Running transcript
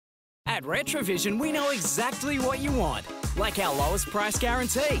At RETRAVISION, we know exactly what you want, like our lowest price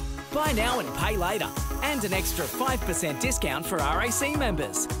guarantee, buy now and pay later, and an extra 5% discount for RAC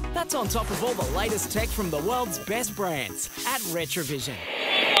members. That's on top of all the latest tech from the world's best brands at RETRAVISION.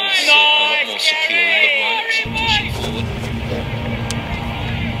 A lot more secure in the line, pushing forward.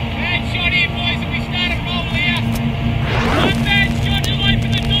 Bad shot here, boys, and we start a roll here. One bad shot, you'll open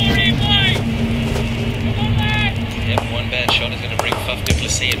the door here, boys. Come on, lads. Yep, one bad shot is going to bring Faf du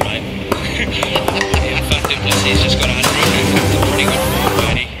Plessis in, mate. Yeah, Faf du Plessis just got 100. Pretty good form,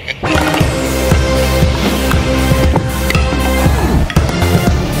 Bernie.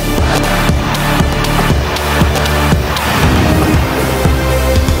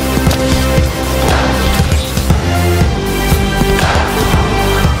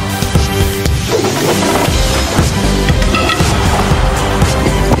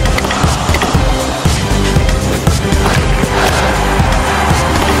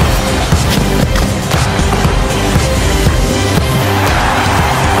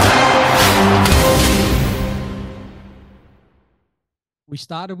 We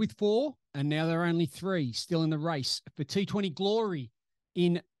started with 4, and now there are only 3 still in the race for T20 glory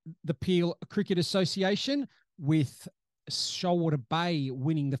in the Peel Cricket Association, with Shoalwater Bay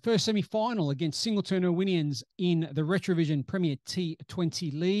winning the first semi-final against Singleton Irwinians in the RETRAVISION Premier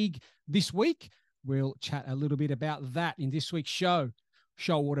T20 League this week. We'll chat a little bit about that in this week's show.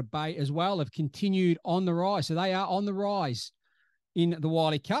 Shoalwater Bay as well have continued on the rise. So they are on the rise in the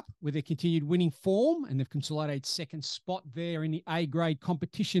Wyllie Cup with their continued winning form, and they've consolidated second spot there in the A grade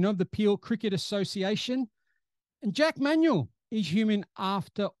competition of the Peel Cricket Association. And Jack Manuel is human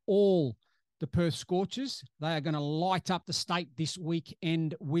after all. The Perth Scorchers, they are going to light up the state this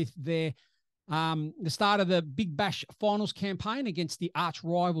weekend with their the start of the Big Bash finals campaign against the arch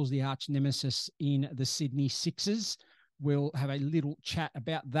rivals, the arch nemesis in the Sydney Sixers. We'll have a little chat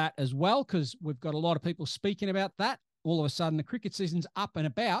about that as well, because we've got a lot of people speaking about that. All of a sudden, the cricket season's up and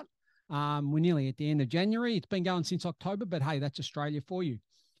about. We're nearly at the end of January. It's been going since October, but hey, that's Australia for you.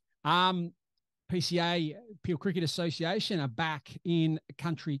 PCA, Peel Cricket Association, are back in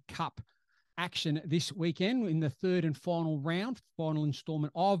Country Cup action this weekend in the third and final round, final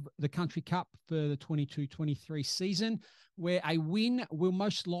instalment of the Country Cup for the 22-23 season, where a win will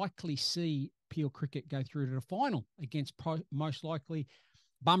most likely see Peel Cricket go through to the final against most likely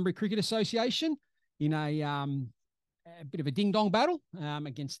Bunbury Cricket Association in a bit of a ding-dong battle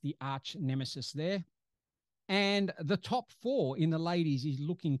against the arch nemesis there. And the top 4 in the ladies is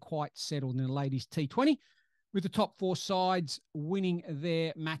looking quite settled in the ladies T20, with the top 4 sides winning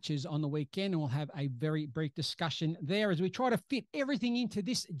their matches on the weekend. And we'll have a very brief discussion there as we try to fit everything into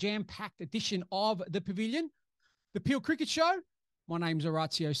this jam-packed edition of The Pavilion, the Peel Cricket Show. My name's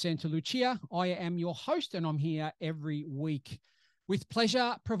Orazio Santalucia. I am your host, and I'm here every week with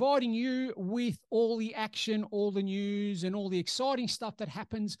pleasure, providing you with all the action, all the news, and all the exciting stuff that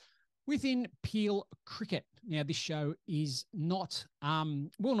happens within Peel Cricket. Now, this show is not,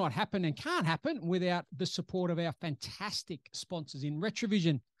 will not happen and can't happen without the support of our fantastic sponsors in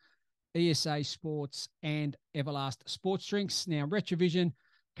RETRAVISION, ESA Sports, and Everlast Sports Drinks. Now, RETRAVISION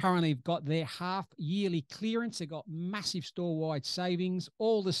currently have got their half-yearly clearance. They've got massive store-wide savings.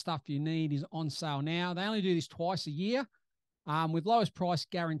 All the stuff you need is on sale now. They only do this twice a year. With lowest price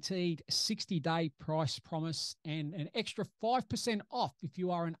guaranteed, 60-day price promise, and an extra 5% off if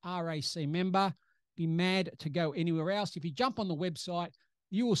you are an RAC member. Be mad to go anywhere else. If you jump on the website,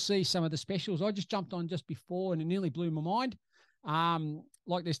 you will see some of the specials. I just jumped on just before, and it nearly blew my mind.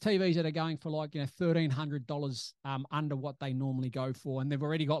 Like there's TVs that are going for like, $1,300 under what they normally go for, and they've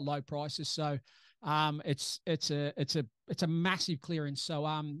already got low prices. So it's a massive clearance. So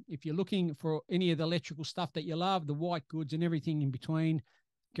if you're looking for any of the electrical stuff that you love, the white goods and everything in between,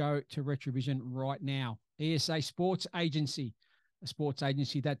 go to RETRAVISION right now. ESA Sports Agency, a sports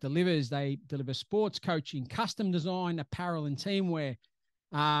agency that delivers. They deliver sports coaching, custom design, apparel, and teamwear.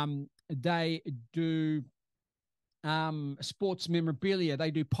 They do sports memorabilia.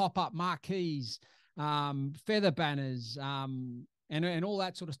 They do pop-up marquees, feather banners, and all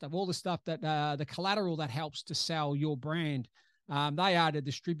that sort of stuff, all the stuff that the collateral that helps to sell your brand. They are the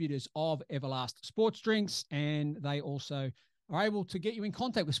distributors of Everlast Sports Drinks, and they also are able to get you in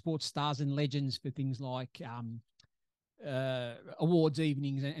contact with sports stars and legends for things like awards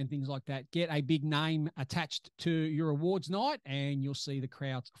evenings and things like that. Get a big name attached to your awards night, and you'll see the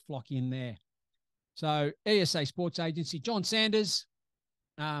crowds flock in there. So ESA Sports Agency, John Sanders,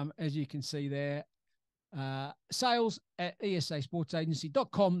 as you can see there, sales at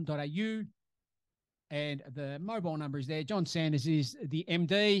esasportsagency.com.au, and the mobile number is there. John Sanders is the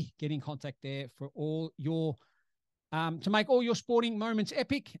MD. Get in contact there for all your To make all your sporting moments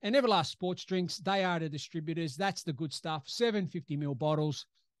epic, and Everlast Sports Drinks, they are the distributors. That's the good stuff. 750ml bottles,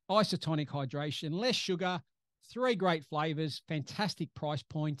 isotonic hydration, less sugar, 3 great flavors, fantastic price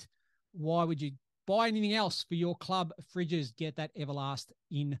point. Why would you buy anything else for your club fridges? Get that Everlast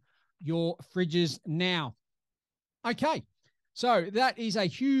in your fridges now. Okay, so that is a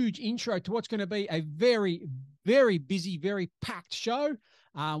huge intro to what's going to be a very, very busy, very packed show.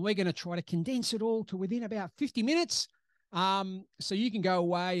 We're going to try to condense it all to within about 50 minutes. So you can go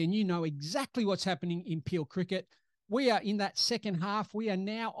away and you know exactly what's happening in Peel cricket. We are in that second half. We are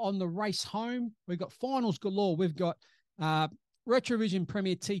now on the race home. We've got finals galore. We've got RETRAVISION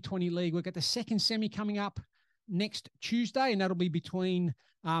Premier T20 League. We've got the second semi coming up next Tuesday, and that'll be between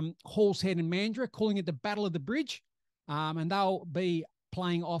Halls Head and Mandurah, calling it the Battle of the Bridge. And they'll be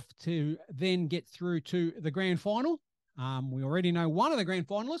playing off to then get through to the grand final. We already know one of the grand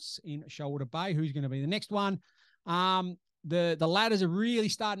finalists in Shoalwater Bay, who's going to be the next one. The ladders are really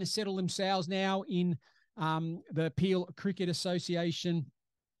starting to settle themselves now in the Peel Cricket Association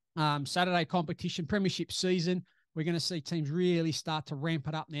Saturday competition premiership season. We're going to see teams really start to ramp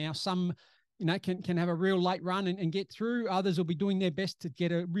it up now. Some, can have a real late run and get through. Others will be doing their best to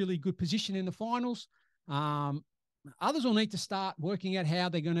get a really good position in the finals. Others will need to start working out how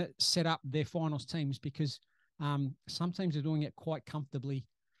they're going to set up their finals teams, because some teams are doing it quite comfortably.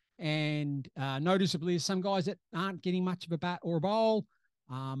 And noticeably, some guys that aren't getting much of a bat or a bowl,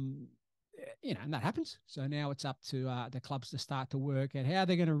 and that happens. So now it's up to the clubs to start to work out how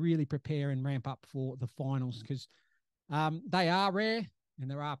they're going to really prepare and ramp up for the finals, because they are rare,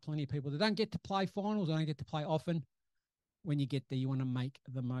 and there are plenty of people that don't get to play finals, don't get to play often. When you get there, you want to make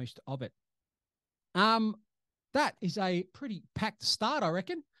the most of it. That is a pretty packed start, I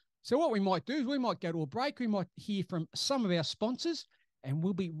reckon. So what we might do is we might go to a break. We might hear from some of our sponsors, and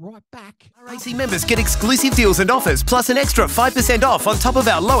we'll be right back. RAC members get exclusive deals and offers, plus an extra 5% off on top of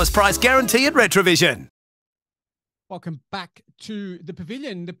our lowest price guarantee at RETRAVISION. Welcome back to the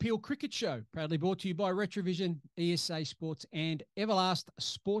Pavilion, the Peel Cricket Show, proudly brought to you by RETRAVISION, ESA Sports and Everlast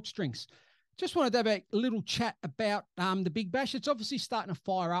Sports Drinks. Just wanted to have a little chat about the Big Bash. It's obviously starting to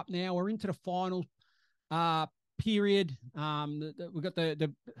fire up now. We're into the final period. We've got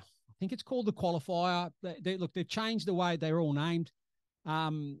I think it's called the qualifier. Look, they've changed the way they're all named.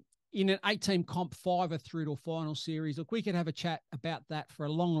 In an 8-team comp, 5 are through to a final series. Look, we could have a chat about that for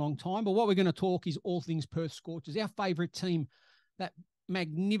a long, long time. But what we're going to talk is all things Perth Scorchers, our favourite team. That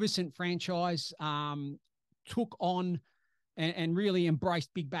magnificent franchise took on and really embraced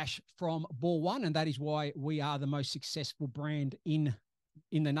Big Bash from ball one, and that is why we are the most successful brand in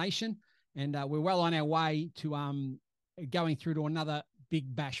the nation. And we're well on our way to going through to another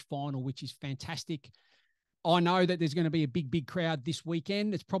Big Bash final, which is fantastic. I know that there's going to be a big crowd this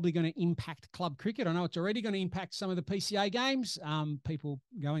weekend. It's probably going to impact club cricket. I know it's already going to impact some of the PCA games, people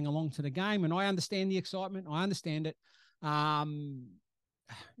going along to the game, and I understand the excitement. I understand it.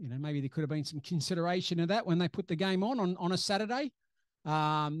 Maybe there could have been some consideration of that when they put the game on a Saturday,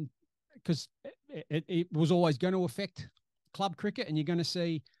 because it was always going to affect club cricket, and you're going to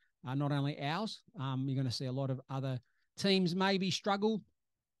see not only ours, you're going to see a lot of other teams maybe struggle,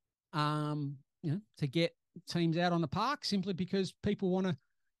 to get teams out on the park simply because people want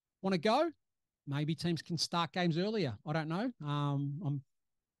to go. Maybe teams can start games earlier. I don't know. I'm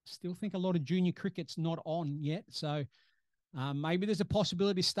still think a lot of junior cricket's not on yet, so maybe there's a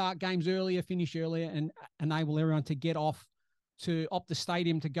possibility to start games earlier, finish earlier, and enable everyone to get off to Optus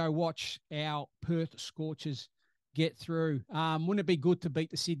Stadium to go watch our Perth Scorchers get through. Wouldn't it be good to beat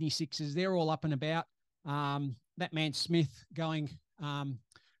the Sydney Sixers? They're all up and about. That man Smith going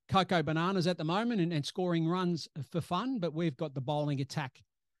cocoa bananas at the moment and scoring runs for fun, but we've got the bowling attack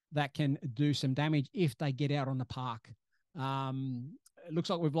that can do some damage if they get out on the park. It looks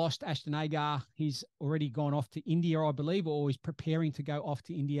like we've lost Ashton Agar. He's already gone off to India, I believe, or he's preparing to go off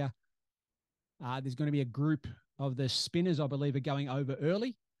to India. There's going to be a group of the spinners, I believe, are going over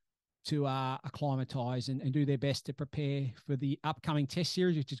early to acclimatise and do their best to prepare for the upcoming Test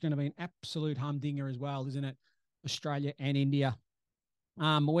series, which is going to be an absolute humdinger as well, isn't it? Australia and India.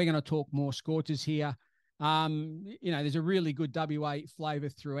 But we're going to talk more Scorchers here. There's a really good WA flavour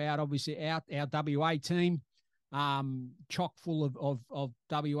throughout. Obviously, our WA team, chock full of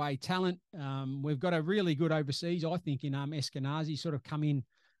WA talent. We've got a really good overseas, I think, in Eskenazi, sort of come in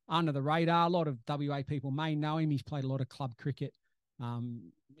under the radar. A lot of WA people may know him. He's played a lot of club cricket.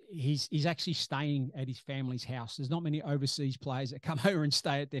 He's actually staying at his family's house. There's not many overseas players that come over and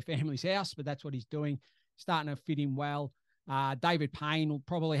stay at their family's house, but that's what he's doing. Starting to fit in well. David Payne will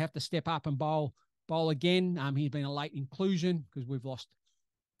probably have to step up and bowl again. He's been a late inclusion because we've lost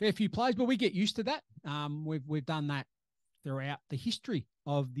fair few players, but we get used to that. We've done that throughout the history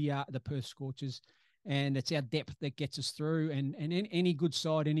of the Perth Scorchers, and it's our depth that gets us through. And any good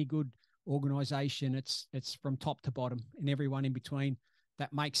side, any good organisation, it's from top to bottom and everyone in between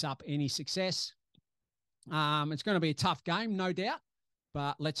that makes up any success. It's going to be a tough game, no doubt,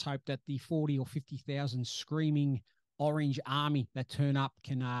 but let's hope that the 40 or 50,000 screaming orange army that turn up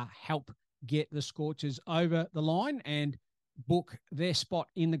can help get the Scorchers over the line and book their spot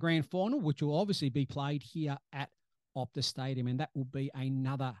in the grand final, which will obviously be played here at Optus Stadium, and that will be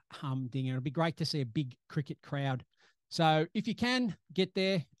another humdinger. It'll be great to see a big cricket crowd. So if you can get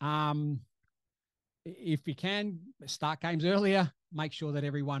there, if you can start games earlier, make sure that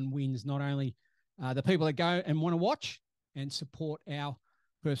everyone wins, not only the people that go and want to watch and support our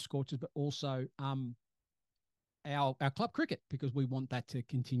Perth Scorchers, but also our club cricket, because we want that to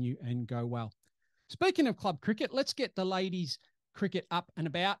continue and go well. Speaking of club cricket, let's get the ladies cricket up and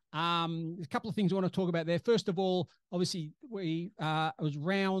about. There's a couple of things I want to talk about there. First of all, obviously it was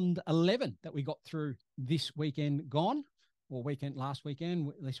round 11 that we got through this weekend gone, or last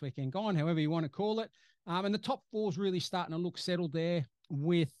weekend, this weekend gone, however you want to call it. And the top four's really starting to look settled there,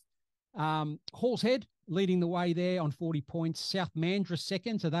 with Hall's Head leading the way there on 40 points. South Mandurah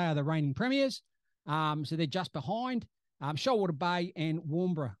second, so they are the reigning premiers. So they're just behind. Shoalwater Bay and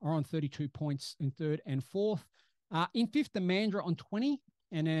Warnbro are on 32 points in third and fourth. In fifth, the Mandurah on 20,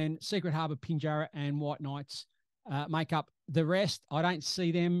 and then Secret Harbour, Pinjarra and White Knights make up the rest. I don't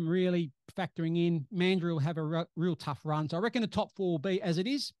see them really factoring in. Mandurah will have a real tough run. So I reckon the top four will be as it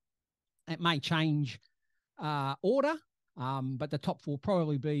is. It may change order, but the top four will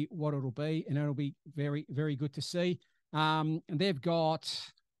probably be what it'll be, and it'll be very, very good to see. And they've got...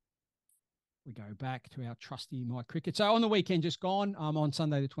 We go back to our trusty My Cricket. So on the weekend just gone, on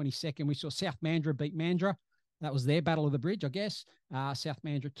Sunday the 22nd, we saw South Mandurah beat Mandurah. That was their battle of the bridge, I guess. South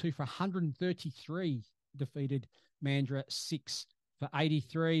Mandurah 2 for 133 defeated Mandurah 6 for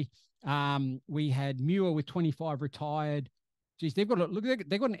 83. We had Muir with 25 retired. Geez, they've got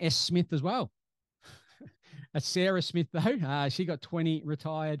an S Smith as well. That's Sarah Smith though. She got 20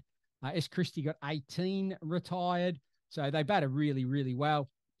 retired. S Christie got 18 retired. So they batted really, really well.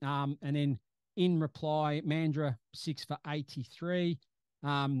 And then in reply, Mandurah 6 for 83.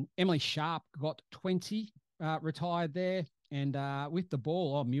 Emily Sharp got 20 retired there. And with the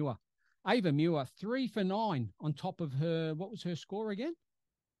ball, Muir. Ava Muir, 3 for 9 on top of her, what was her score again?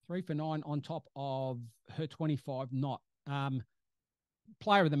 3 for 9 on top of her 25 not.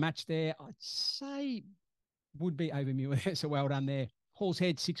 Player of the match there, I'd say would be Ava Muir. So well done there. Hall's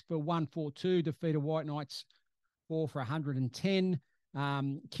Head 6 for 142, defeated White Knights 4 for 110.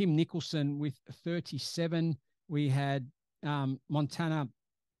 Kim Nicholson with 37. We had Montana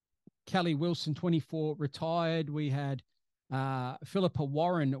Kelly Wilson 24 retired. We had Philippa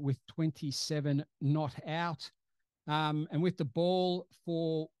Warren with 27 not out. And with the ball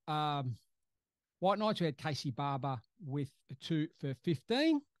for White Knights, we had Casey Barber with 2 for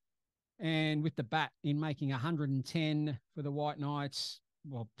 15. And with the bat in making 110 for the White Knights,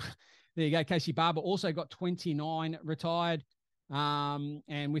 well, there you go. Casey Barber also got 29 retired.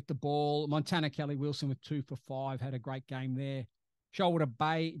 And with the ball, Montana Kelly Wilson with 2 for 5 had a great game there. Shoalwater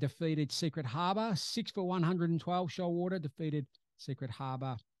Bay defeated Secret Harbour 6 for 112. Shoalwater defeated Secret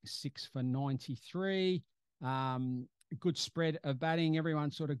Harbour 6 for 93. Good spread of batting. Everyone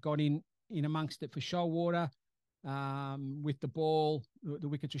sort of got in amongst it for Shoalwater. With the ball, the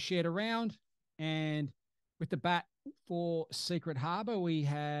wickets were shared around. And with the bat for Secret Harbour, we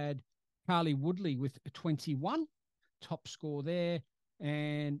had Carly Woodley with 21. Top score there.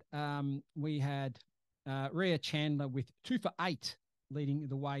 And we had Rhea Chandler with 2 for 8 leading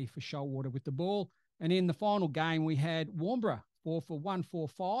the way for Shoalwater with the ball. And in the final game, we had Warnbro 4 for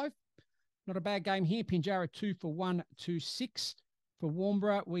 145. Not a bad game here. Pinjarra 2 for 126. For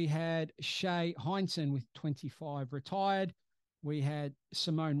Warnbro, we had Shay Heinsohn with 25 retired. We had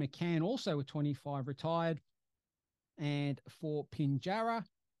Simone McCann also with 25 retired. And for Pinjarra,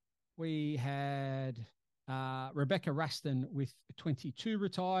 we had Rebecca Raston with 22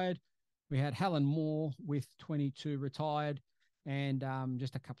 retired. We had Helen Moore with 22 retired, and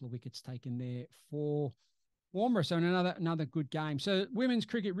just a couple of wickets taken there for Warnbro. So another good game. So women's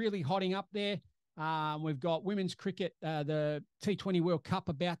cricket really hotting up there. We've got women's cricket, the T20 World Cup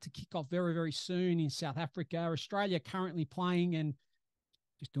about to kick off very, very soon in South Africa. Australia currently playing and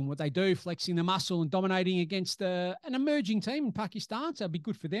just doing what they do, flexing the muscle and dominating against an emerging team in Pakistan. So it'd be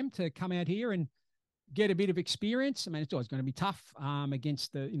good for them to come out here and get a bit of experience. I mean, it's always going to be tough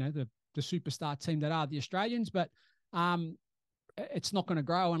against the superstar team that are the Australians, but it's not going to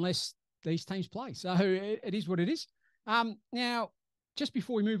grow unless these teams play. So it is what it is. Now, just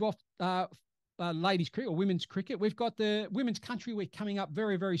before we move off ladies cricket or women's cricket, we've got the Women's Country Week coming up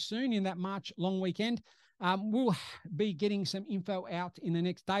very, very soon in that March long weekend. We'll be getting some info out in the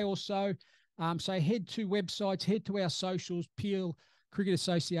next day or so. So head to websites, head to our socials, Peel Cricket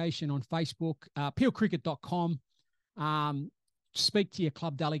Association on Facebook, peelcricket.com. Speak to your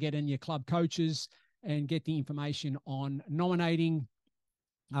club delegate and your club coaches and get the information on nominating,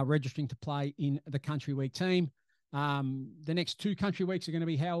 registering to play in the Country Week team. The next 2 Country Weeks are going to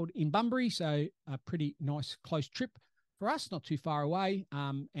be held in Bunbury, so a pretty nice close trip for us, not too far away.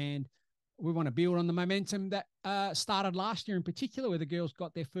 And we want to build on the momentum that started last year in particular, where the girls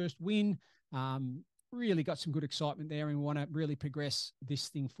got their first win. Really got some good excitement there, and we want to really progress this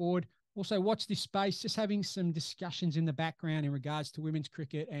thing forward. Also, watch this space, just having some discussions in the background in regards to women's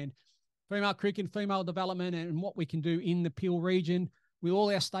cricket and female cricket, female development, and what we can do in the Peel region with all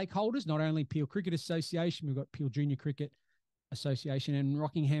our stakeholders, not only Peel Cricket Association, we've got Peel Junior Cricket Association and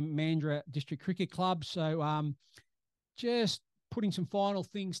Rockingham Mandurah District Cricket Club. So just putting some final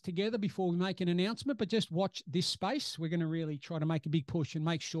things together before we make an announcement, but just watch this space. We're going to really try to make a big push and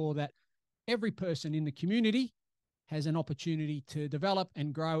make sure that every person in the community has an opportunity to develop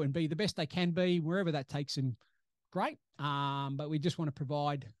and grow and be the best they can be, wherever that takes them. Great. But we just want to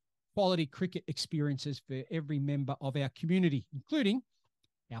provide quality cricket experiences for every member of our community, including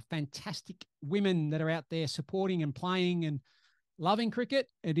our fantastic women that are out there supporting and playing and loving cricket.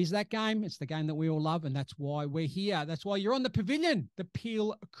 It is that game. It's the game that we all love, and that's why we're here. That's why you're on the pavilion, the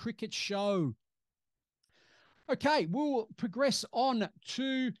Peel Cricket Show. Okay, we'll progress on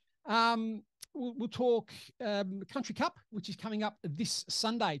to we'll talk Country Cup, which is coming up this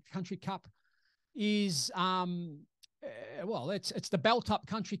Sunday. Country Cup is well, it's the Belt Up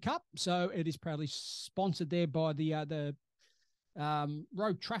Country Cup, so it is proudly sponsored there by the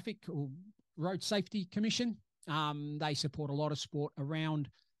Road Traffic or Road Safety Commission. They support a lot of sport around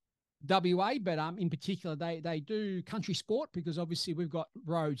WA, but in particular, they do country sport because obviously we've got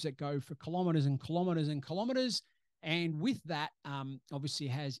roads that go for kilometres and kilometres and kilometres. And with that, obviously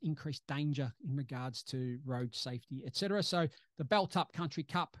has increased danger in regards to road safety, etc. So the Belt Up Country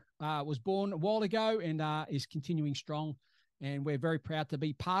Cup was born a while ago and is continuing strong. And we're very proud to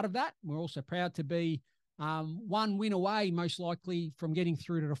be part of that. We're also proud to be one win away, most likely, from getting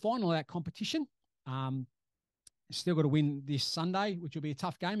through to the final of that competition. Still got to win this Sunday, which will be a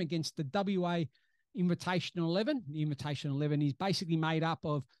tough game against the WA Invitational XI. The Invitational XI is basically made up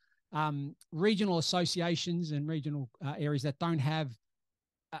of regional associations and regional areas that don't have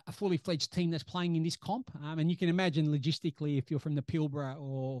a fully fledged team that's playing in this comp. And you can imagine logistically, if you're from the Pilbara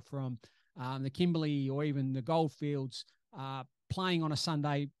or from the Kimberley or even the Goldfields, playing on a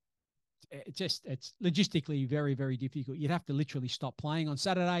Sunday, it's logistically very, very difficult. You'd have to literally stop playing on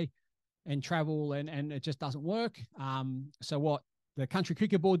Saturday and travel, and it just doesn't work. So what the Country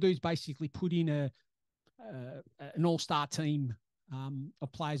Cricket Board do is basically put in an all-star team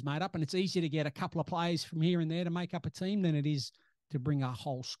of players made up, and it's easier to get a couple of players from here and there to make up a team than it is to bring a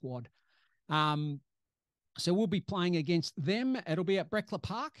whole squad. So we'll be playing against them. It'll be at Breckler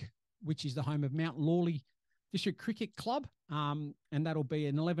Park, which is the home of Mount Lawley District Cricket Club, and that'll be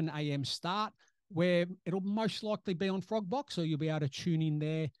an 11 a.m. start, where it'll most likely be on Frogbox, so you'll be able to tune in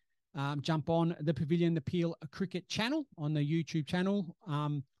there, jump on the Pavilion, the Peel Cricket channel on the YouTube channel,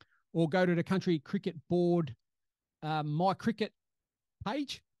 or go to the Country Cricket Board My Cricket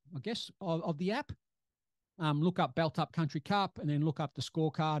page, I guess, of the app. Look up Belt Up Country Cup and then look up the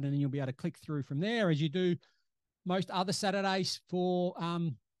scorecard, and then you'll be able to click through from there as you do most other Saturdays for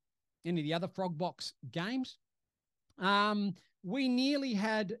any of the other Frogbox games. We nearly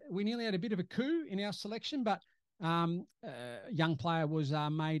had a bit of a coup in our selection, but a young player was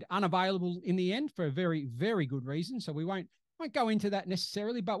made unavailable in the end for a very, very good reason. So we won't go into that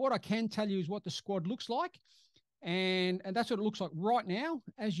necessarily, but what I can tell you is what the squad looks like. And that's what it looks like right now.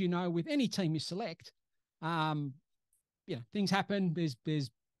 As you know, with any team you select, things happen.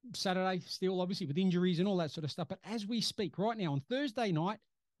 There's Saturday still, obviously, with injuries and all that sort of stuff. But as we speak right now, on Thursday night,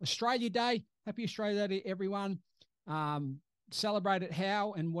 Australia Day, happy Australia Day to everyone. Celebrate it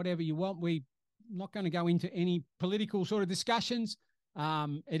how and whatever you want. We're not going to go into any political sort of discussions.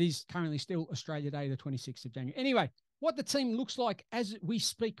 It is currently still Australia Day, the 26th of January. Anyway, what the team looks like as we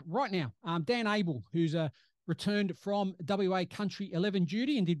speak right now. Dan Abel, who's returned from WA Country 11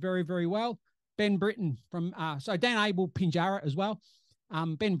 duty and did very, very well. Ben Britton from, Dan Abel, Pinjarra as well.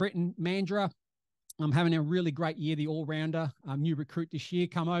 Ben Britton, Mandurah, having a really great year, the all-rounder, new recruit this year,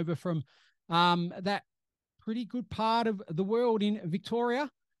 come over from that pretty good part of the world in Victoria.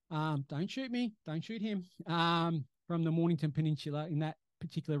 Don't shoot me, don't shoot him, from the Mornington Peninsula in that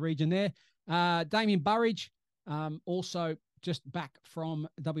particular region there. Damien Burridge, also just back from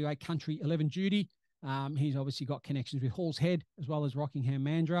WA Country 11 duty. He's obviously got connections with Hall's Head as well as Rockingham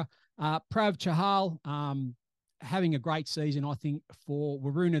Mandurah. Prav Chahal, having a great season, I think, for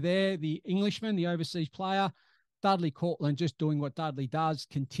Waroona there. The Englishman, the overseas player. Dudley Cortland just doing what Dudley does,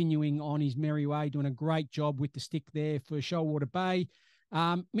 continuing on his merry way, doing a great job with the stick there for Shoalwater Bay.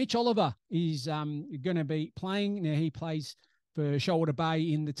 Mitch Oliver is going to be playing. Now, he plays for Shoalwater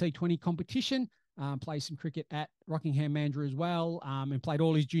Bay in the T20 competition, plays some cricket at Rockingham Mandurah as well, and played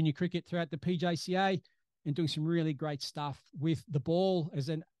all his junior cricket throughout the PJCA and doing some really great stuff with the ball as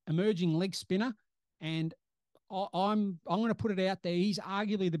an emerging leg spinner. And I'm going to put it out there. He's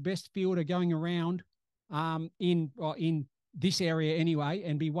arguably the best fielder going around in this area anyway,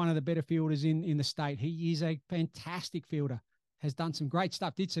 and be one of the better fielders in the state. He is a fantastic fielder, has done some great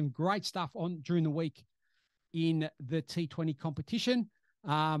stuff, did some great stuff during the week in the T20 competition.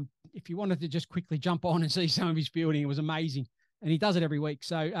 If you wanted to just quickly jump on and see some of his fielding, it was amazing. And he does it every week.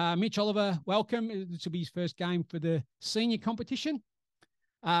 So Mitch Oliver, welcome. This will be his first game for the senior competition.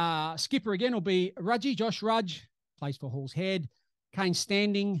 Skipper again will be Rudgy, Josh Rudge, plays for Hall's Head. Kane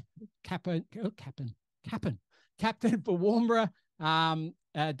Standing, captain for Warnborough.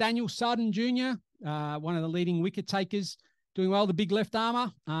 Daniel Sudden Jr., one of the leading wicket takers, doing well, the big left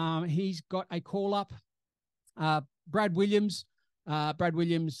armour. He's got a call up. Brad Williams,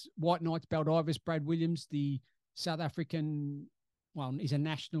 White Knights, Baldivis. Brad Williams, the South African, well, he's a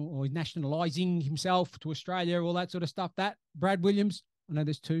national, or he's nationalising himself to Australia, all that sort of stuff. That Brad Williams, I know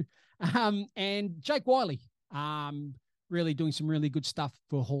there's two. And Jake Wyllie, really doing some really good stuff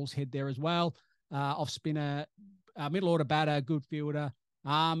for Hall's Head there as well. Off spinner, middle order batter, good fielder.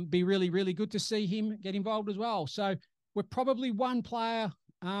 Be really, really good to see him get involved as well. So we're probably one player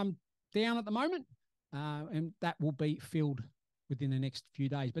down at the moment, and that will be filled within the next few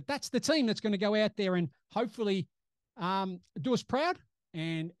days. But that's the team that's going to go out there and hopefully do us proud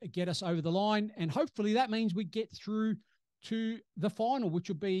and get us over the line. And hopefully that means we get through to the final, which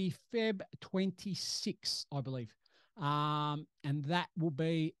will be Feb 26, I believe. And that will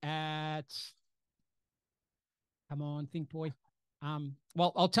be at... Come on, think, boy.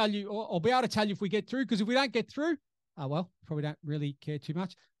 Well, I'll tell you, I'll be able to tell you if we get through, because if we don't get through, well, probably don't really care too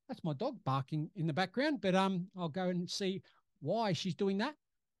much. That's my dog barking in the background, but I'll go and see why she's doing that.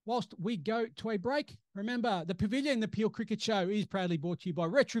 Whilst we go to a break, remember, the Pavilion, the Peel Cricket Show, is proudly brought to you by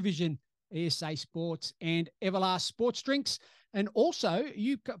RETRAVISION, ESA Sports, and Everlast Sports Drinks. And also,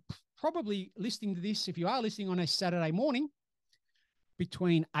 you've probably listening to this, if you are listening on a Saturday morning,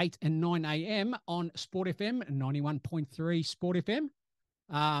 between 8 and 9 a.m. on Sport FM, 91.3 Sport FM,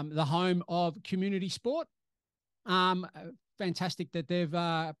 the home of community sport. Fantastic that they've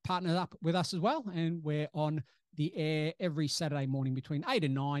partnered up with us as well, and we're on the air every Saturday morning between 8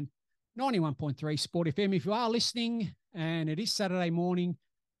 and 9, 91.3 Sport FM. If you are listening and it is Saturday morning,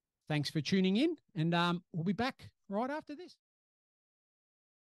 thanks for tuning in, and we'll be back right after this.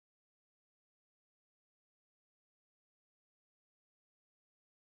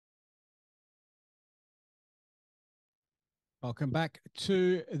 Welcome back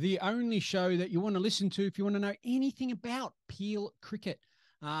to the only show that you want to listen to if you want to know anything about Peel cricket.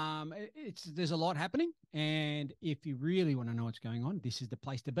 There's a lot happening, and if you really want to know what's going on, this is the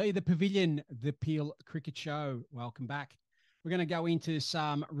place to be. The Pavilion, the Peel Cricket Show. Welcome back. We're going to go into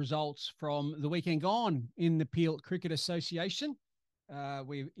some results from the weekend gone in the Peel Cricket Association.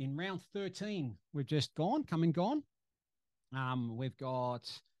 We're in round 13. We've just come and gone. We've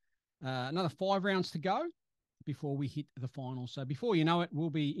got another 5 rounds to go before we hit the finals. So before you know it,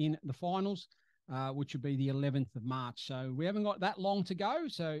 we'll be in the finals, which will be the 11th of March. So we haven't got that long to go.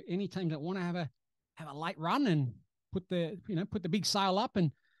 So any teams that want to have a late run and put the big sail up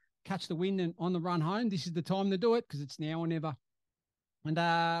and catch the wind and on the run home, this is the time to do it, because it's now or never. And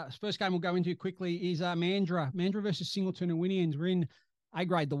first game we'll go into quickly is Mandurah versus Singleton and Winians. We're in A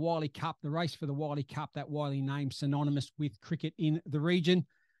Grade, the Wyllie Cup, the race for the Wyllie Cup, that Wyllie name synonymous with cricket in the region.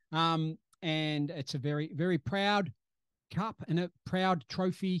 And it's a very, very proud cup and a proud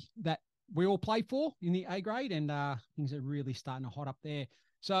trophy that we all play for in the A grade, and things are really starting to hot up there.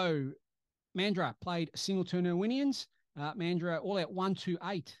 So Mandurah played Singleton Irwinians. Mandurah all out 1-2-8.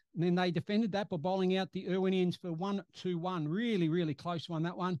 And then they defended that by bowling out the Irwinians for 1-2-1. Really, really close one,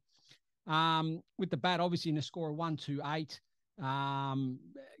 that one. With the bat, obviously, in a score of 1-2-8.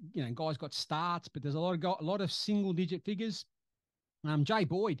 Guys got starts, but there's a lot of single-digit figures. Jay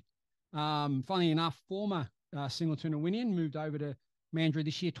Boyd, funnily enough, former Singleton Irwinian, moved over to Mandurah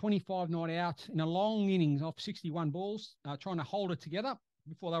this year, 25 not out in a long innings off 61 balls, trying to hold it together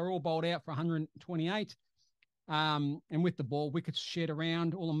before they were all bowled out for 128. And with the ball, wickets shared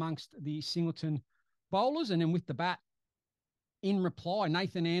around all amongst the Singleton bowlers. And then with the bat, in reply,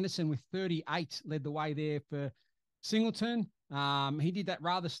 Nathan Anderson with 38 led the way there for Singleton. He did that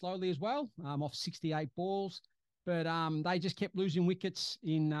rather slowly as well, off 68 balls, but they just kept losing wickets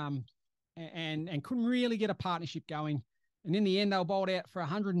in and couldn't really get a partnership going. And in the end, they were bowled out for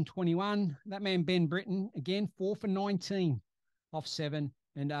 121. That man, Ben Britton, again, 4 for 19 off 7.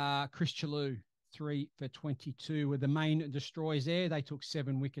 And Chris Chalou, 3 for 22 were the main destroyers there. They took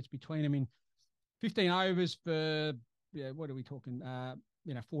 7 wickets between them in 15 overs for, what are we talking?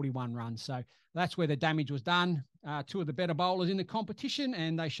 41 runs. So that's where the damage was done. 2 of the better bowlers in the competition,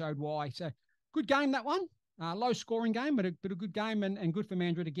 and they showed why. So good game, that one. Low scoring game, but a good game, and good for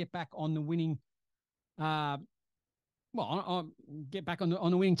Mandurah to get back on the winning get back on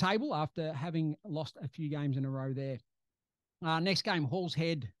the winning table after having lost a few games in a row there. Next game, Halls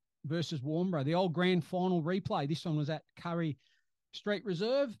Head versus Warnbro, the old grand final replay. This one was at Curry Street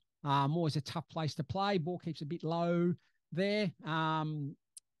Reserve. Always a tough place to play. Ball keeps a bit low there.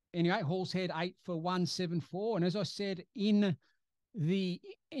 Anyway, Halls Head 8 for 174. And as I said in the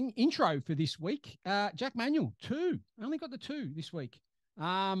intro for this week, Jack Manuel, 2. Only got the 2 this week.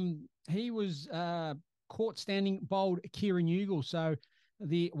 He was caught standing, bowled Kieran Ugle. So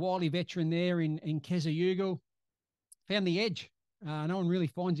the Wyllie veteran there in Keza Ugle found the edge. No one really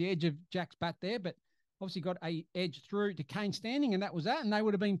finds the edge of Jack's bat there, but obviously got a edge through to Kane Standing, and that was that. And they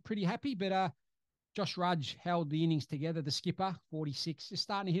would have been pretty happy, but Josh Rudge held the innings together, the skipper, 46, just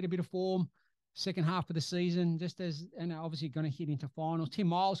starting to hit a bit of form. Second half of the season, just as, and obviously going to hit into finals. Tim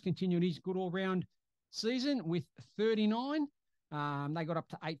Miles continued his good all-round season with 39. They got up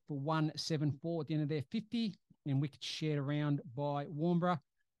to 8 for 174 at the end of their 50, and wickets shared around by Warnbro.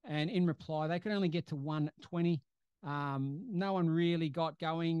 And in reply, they could only get to 120. No one really got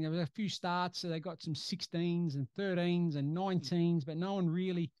going. There was a few starts, so they got some 16s and 13s and 19s, but no one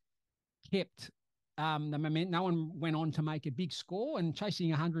really kept the momentum. No one went on to make a big score, and chasing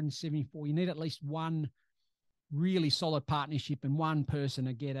 174, you need at least one really solid partnership and one person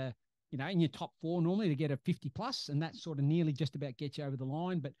to get a, in your top 4 normally to get a 50 plus, and that sort of nearly just about gets you over the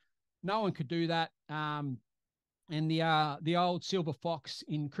line, but no one could do that. And the old Silver Fox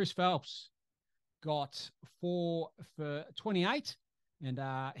in Chris Phelps got 4 for 28, and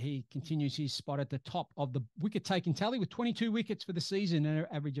he continues his spot at the top of the wicket-taking tally with 22 wickets for the season and an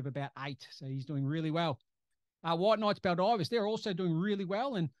average of about 8, so he's doing really well. White Knights Baldivis, they're also doing really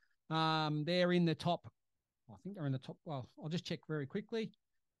well, and they're in the top, I think they're in the top, well, I'll just check very quickly.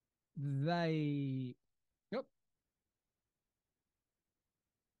 They are.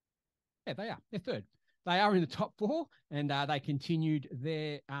 They're third. They are in the top 4, and they continued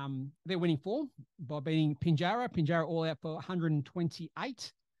their winning form by beating Pinjarra. Pinjarra all out for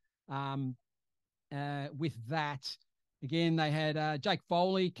 128. With that, again, they had Jake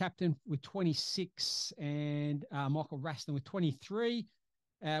Foley, captain, with 26, and Michael Raston with 23.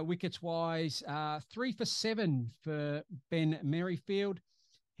 Wickets-wise, 3 for 7 for Ben Merrifield.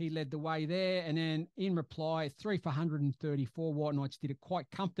 He led the way there. And then in reply, 3 for 134. White Knights did it quite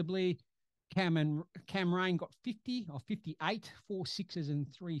comfortably. Cam Rain got 50 or 58, 4 6s and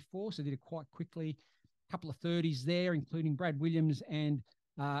 3 4s, so did it quite quickly. A couple of 30s there, including Brad Williams and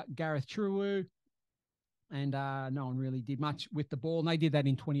Gareth Chirwu. And no one really did much with the ball. And they did that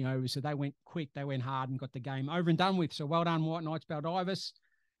in 20 overs, so they went quick, they went hard and got the game over and done with. So well done, White Knights Baldivis.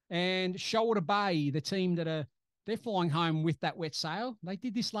 And Shoalwater Bay, the team they're flying home with that wet sail. They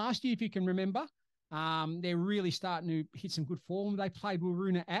did this last year, if you can remember. They're really starting to hit some good form. They played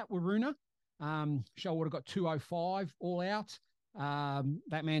Waroona at Waroona. Shoalwater got 205 all out.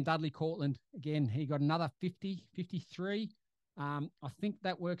 That man, Dudley Cortland, again, he got another 50, 53. I think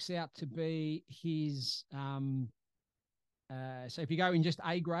that works out to be his, so if you go in just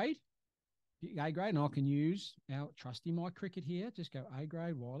A grade, and I can use our trusty My Cricket here, just go A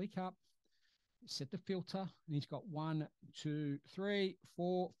grade, Wyllie Cup, set the filter, and he's got 1, 2, 3,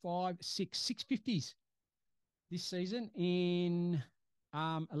 4, 5, 6 50s this season in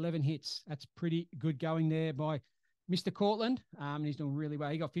 11 hits. That's pretty good going there by Mr. Cortland. And he's doing really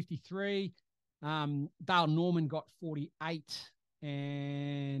well. He got 53. Dale Norman got 48.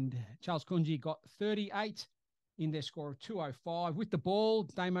 And Charles Kunji got 38 in their score of 205. With the ball,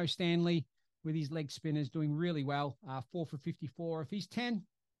 Damo Stanley with his leg spinners doing really well. 4 for 54 of his 10.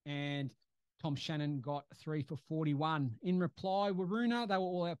 And Tom Shannon got 3 for 41. In reply, Waroona, they were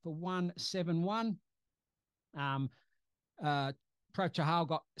all out for 171. Pro Chahal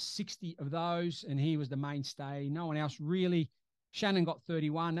got 60 of those, and he was the mainstay. No one else really. Shannon got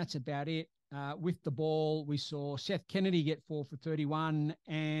 31. That's about it. With the ball, we saw Seth Kennedy get 4 for 31,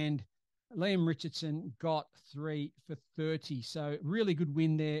 and Liam Richardson got 3 for 30. So really good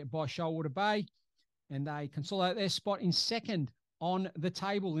win there by Shoalwater Bay. and they consolidate their spot in second on the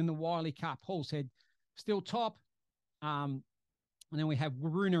table in the Wyllie Cup. Halls Head still top. And then we have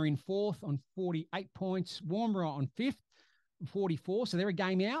Waroona in fourth on 48 points. Warmborough on fifth, 44. So they're a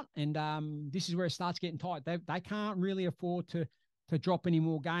game out, and this is where it starts getting tight. They can't really afford to drop any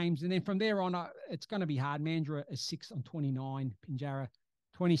more games. And then from there on, it's going to be hard. Mandurah is sixth on 29. Pinjarra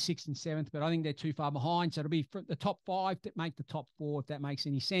 26th and 7th, but I think they're too far behind. So it'll be the top 5 that make the top 4, if that makes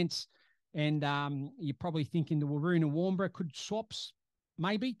any sense. And you're probably thinking the Waroona Warmborough could swaps,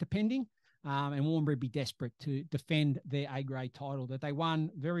 maybe, depending. And Warmborough be desperate to defend their A-grade title that they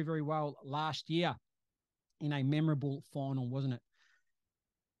won very, very well last year in a memorable final, wasn't it?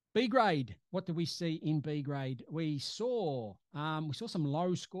 B grade. What did we see in B grade? We saw some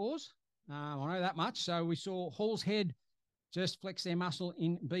low scores. I know that much. So we saw Halls Head just flex their muscle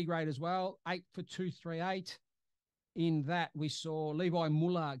in B grade as well. 8 for 238. In that, we saw Levi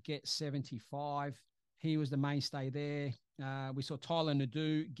Muller get 75. He was the mainstay there. We saw Tyler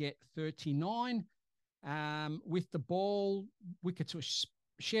Nadeau get 39. With the ball, wickets were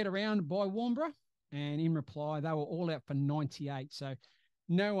shared around by Warmborough. And in reply, they were all out for 98. So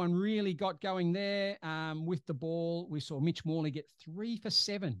no one really got going there. With the ball, we saw Mitch Morley get 3 for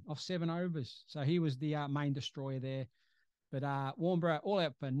 7 off 7 overs. So he was the main destroyer there. But Warmborough all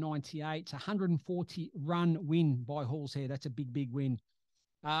out for 98. It's a 140-run win by Halls Head. That's a big, big win.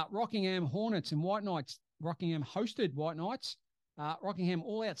 Rockingham Hornets and White Knights. Rockingham hosted White Knights. Rockingham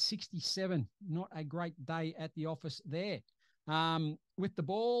all out 67. Not a great day at the office there. With the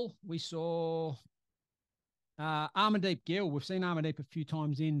ball, we saw Armandeep Gill. We've seen Armandeep a few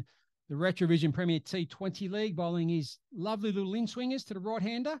times in the RETRAVISION Premier T20 League, bowling his lovely little in-swingers to the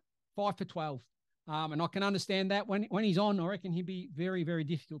right-hander, 5 for 12. And I can understand that when he's on, I reckon he'd be very, very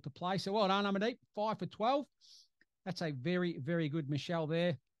difficult to play. So well done, Armandeep, 5 for 12. That's a very, very good Michelle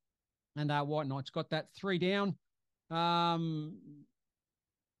there. And White Knights got that 3 down.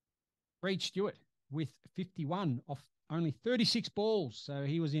 Reid Stewart with 51 off only 36 balls. So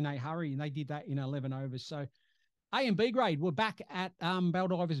he was in a hurry, and they did that in 11 overs. So A and B grade were back at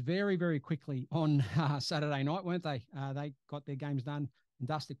Baldivis very, very quickly on Saturday night, weren't they? They got their games done and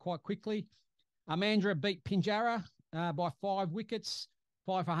dusted quite quickly. Mandurah beat Pinjarra by 5 wickets,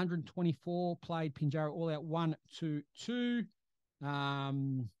 5 for 124, played Pinjarra all out 1-2-2.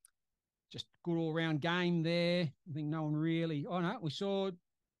 Just good all-round game there. I think no one really... Oh, no, we saw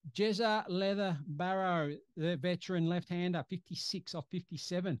Jezza Leather Barrow, the veteran left-hander, 56 off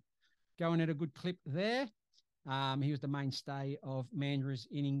 57, going at a good clip there. He was the mainstay of Mandurah's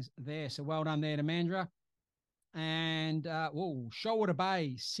innings there. So well done there to Mandurah. And, Shoalwater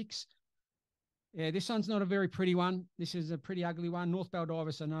Bay, 6. Yeah, this one's not a very pretty one. This is a pretty ugly one. North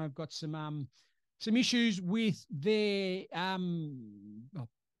Baldivis, I know, have got some issues with their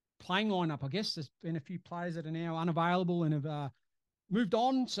playing lineup, I guess. There's been a few players that are now unavailable and have moved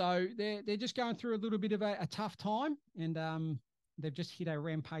on. So they're just going through a little bit of a tough time. And they've just hit a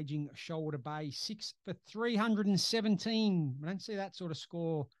rampaging Shoalwater Bay, 6 for 317. I don't see that sort of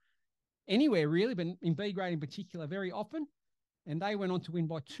score anywhere, really, but in B grade in particular, very often. And they went on to win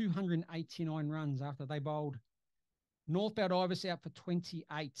by 289 runs after they bowled North Baldivis out for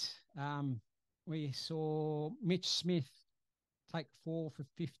 28. We saw Mitch Smith take 4 for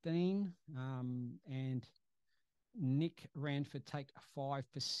 15, and Nick Ranford take 5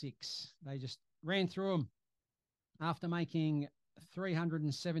 for 6. They just ran through them after making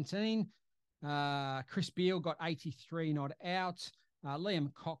 317. Chris Beale got 83 not out.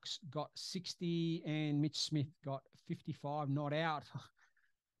 Liam Cox got 60 and Mitch Smith got 55 not out.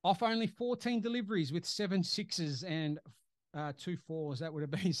 Off only 14 deliveries with 7 sixes and 2 fours. That would have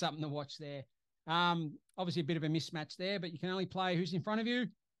been something to watch there. Obviously a bit of a mismatch there, but you can only play who's in front of you.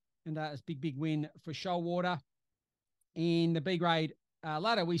 And it's a big, big win for Shoalwater. In the B grade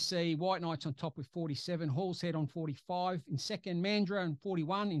ladder, we see White Knights on top with 47, Halls Head on 45 in second, Mandurah on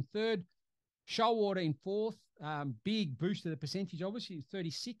 41 in third, Shoalwater in fourth. Big boost to the percentage, obviously,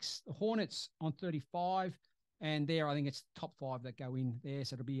 36. The Hornets on 35. And there, I think it's top 5 that go in there.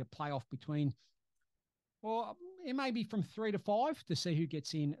 So it'll be a playoff between, well, it may be from 3 to 5 to see who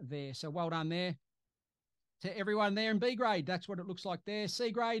gets in there. So well done there to everyone there in B grade. That's what it looks like there.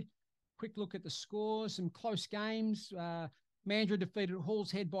 C grade, quick look at the scores. Some close games. Mandurah defeated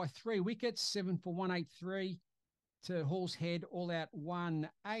Halls Head by 3 wickets, 7 for 183 to Halls Head, all out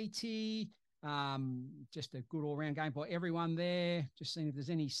 180. Just a good all-round game by everyone there. Just seeing if there's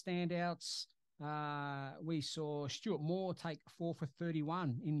any standouts. We saw Stuart Moore take 4 for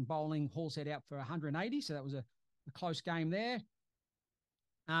 31 in bowling, Halls Head out for 180. So that was a close game there.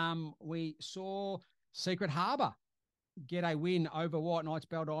 We saw Secret Harbour get a win over White Knights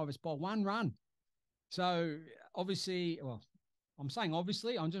Baldivis by 1 run. So obviously, well, I'm saying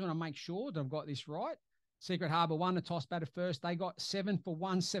obviously, I'm just going to make sure that I've got this right. Secret Harbour won the toss batted first. They got 7 for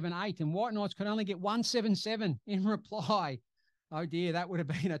 178, and White Knights could only get 177 in reply. Oh dear, that would have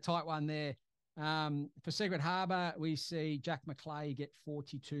been a tight one there. For Secret Harbour, we see Jack McClay get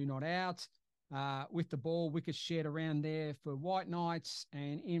 42 not out. With the ball, wickets shared around there for White Knights,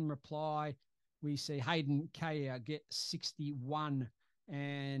 and in reply, we see Hayden Kaya get 61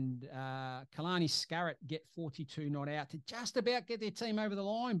 and Kalani Scarrett get 42 not out to just about get their team over the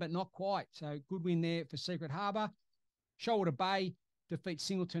line, but not quite. So good win there for Secret Harbour. Shoalwater Bay defeats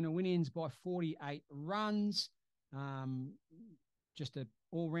Singleton and Winnians by 48 runs. Just an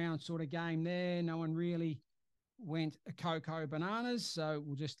all-round sort of game there. No one really went cocoa bananas, so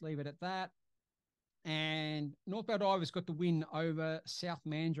we'll just leave it at that. And North Baldivis got the win over South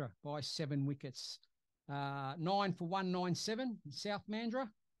Mandurah by 7 wickets. 9 for 197 South Mandurah.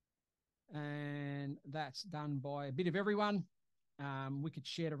 And that's done by a bit of everyone. Wickets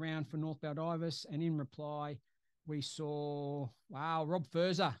shared around for North Baldivis. And in reply, we saw, wow, Rob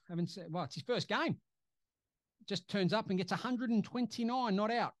Furzer. It's his first game. Just turns up and gets 129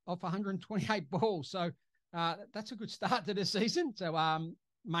 not out off 128 balls. So that's a good start to the season. So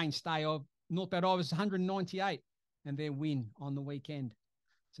mainstay of North Baldivis 198 and their win on the weekend.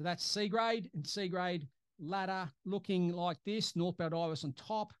 So that's C grade, and C grade ladder looking like this. North Baldivis on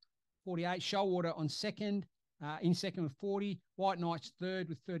top, 48. Shoalwater on second, in second with 40. White Knights third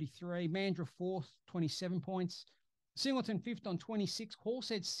with 33. Mandurah fourth, 27 points. Singleton fifth on 26.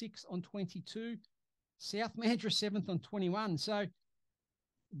 Horsehead sixth on 22. South Mandurah seventh on 21. So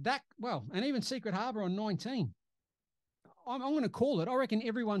that, well, and even Secret Harbour on 19. I'm going to call it. I reckon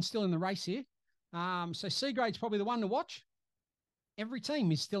everyone's still in the race here. So C grade's probably the one to watch. Every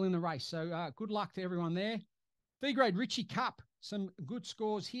team is still in the race. So good luck to everyone there. B grade Ritchie Cup, some good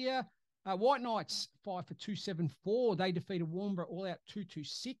scores here. White Knights 5 for 274. They defeated Warnbro all out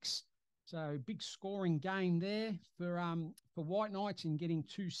 226. So big scoring game there for White Knights in getting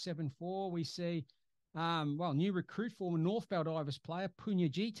 274. We see new recruit, former North Baldivis player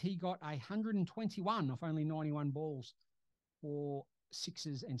Punyajit. He got 121 off only 91 balls for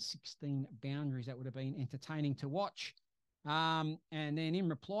sixes and 16 boundaries. That would have been entertaining to watch. And then in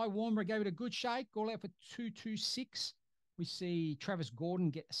reply, Warnbro gave it a good shake, all out for 226. We see Travis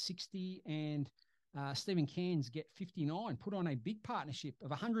Gordon get 60 and Stephen Cairns get 59, put on a big partnership of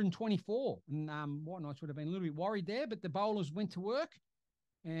 124. And White Knights would have been a little bit worried there, but the bowlers went to work.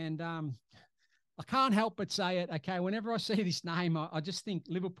 And I can't help but say it. Okay, whenever I see this name, I just think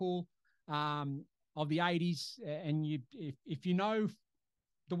Liverpool of the 80s. And if you know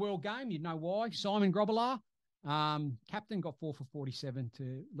the World Game, you'd know why. Simon Grobbelaar, captain, got 4 for 47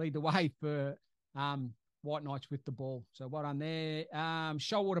 to lead the way for White Knights with the ball. So well done there.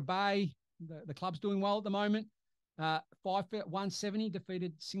 Shoalwater Bay, the club's doing well at the moment. 5 for 170,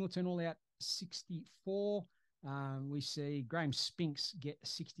 defeated Singleton all out 64. We see Graham Spinks get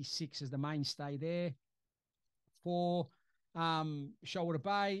 66 as the mainstay there for Shoalwater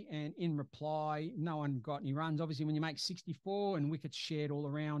Bay. And in reply, no one got any runs. Obviously, when you make 64 and wickets shared all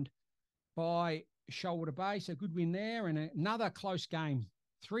around by Shoalwater Bay. So good win there. And another close game.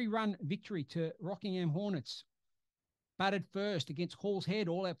 3-run victory to Rockingham Hornets. Batted first against Hall's Head,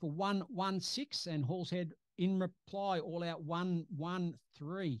 all out for 116. And Hall's Head in reply, all out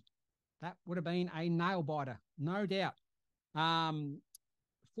 113. That would have been a nail biter, no doubt.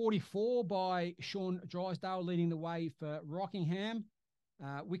 44 by Sean Drysdale leading the way for Rockingham.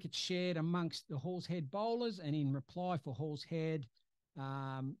 Wickets shared amongst the Hall's Head bowlers, and in reply for Hall's Head,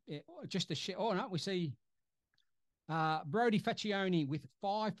 we see Brody Faccioni with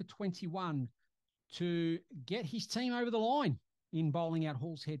 5 for 21 to get his team over the line in bowling out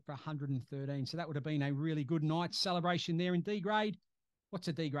Hall's Head for 113. So that would have been a really good night celebration there in D grade. What's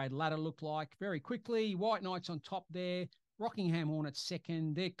a D grade ladder look like? Very quickly, White Knights on top there. Rockingham Hornets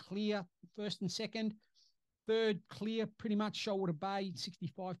second. They're clear, first and second. Third, clear, pretty much Shoalwater Bay,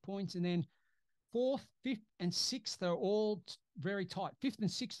 65 points. And then fourth, fifth, and sixth are all very tight. Fifth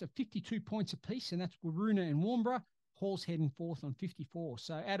and sixth are 52 points apiece, and that's Waroona and Warnbro. Hall's Head in fourth on 54.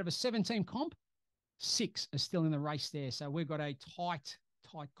 So out of a 7-team comp, 6 are still in the race there. So we've got a tight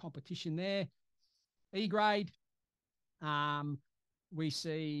competition there. E grade, we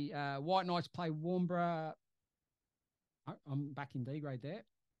see White Knights play Warnbro. I'm back in D grade there.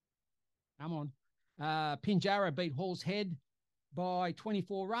 Come on. Pinjarra beat Hall's Head by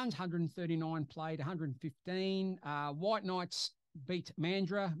 24 runs, 139 played, 115. White Knights beat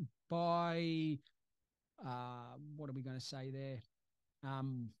Mandurah by, what are we going to say there?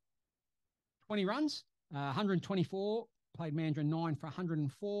 20 runs, 124, played Mandurah 9 for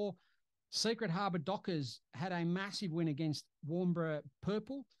 104. Secret Harbour Dockers had a massive win against Warnbro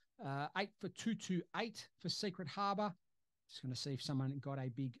Purple, 8 for 228 for Secret Harbour. Just going to see if someone got a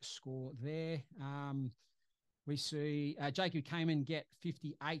big score there. We see Jacob Kamen get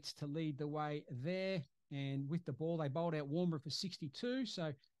 58 to lead the way there. And with the ball, they bowled out Warnbro for 62.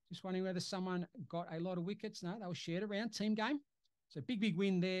 So just wondering whether someone got a lot of wickets. No, they were shared around, team game. So big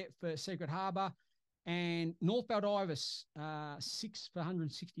win there for Secret Harbour. And North Baldivis, 6 for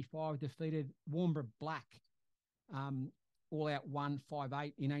 165, defeated Warnbro Black. All out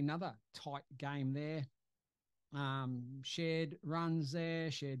 158 in another tight game there. Shared runs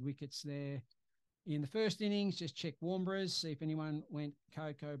there, shared wickets there. In the first innings, just check Warnbros, see if anyone went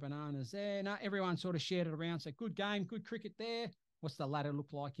cocoa bananas there. No, everyone sort of shared it around. So good game, good cricket there. What's the ladder look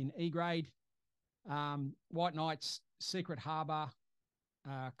like in E grade? White Knights, Secret Harbour,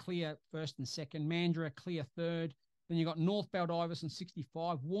 clear first and second. Mandurah, clear third. Then you've got North Baldivis on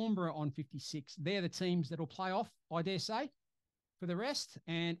 65, Warnbro on 56. They're the teams that will play off, I dare say, for the rest.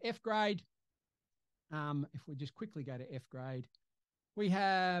 And F grade, if we just quickly go to F grade, we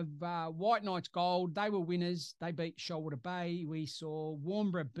have White Knights Gold. They were winners. They beat Shoalwater Bay. We saw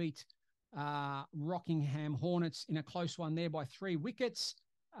Warnbro beat Rockingham Hornets in a close one there by 3 wickets.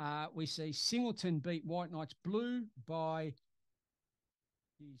 We see Singleton beat White Knights Blue by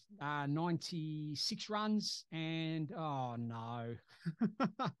 96 runs. And, oh, no.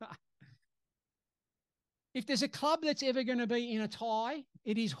 If there's a club that's ever going to be in a tie,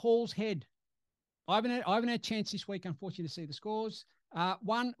 it is Hall's Head. I haven't had a chance this week, unfortunately, to see the scores.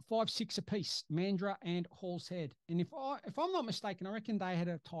 1, 5, 6 apiece, Mandurah and Hall's Head. And if I'm not mistaken, I reckon they had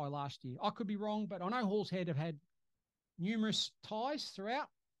a tie last year. I could be wrong, but I know Hall's Head have had numerous ties throughout.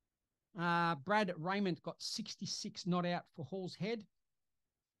 Brad Raymond got 66 not out for Hall's Head.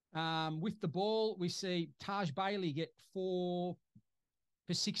 With the ball, we see Taj Bailey get 4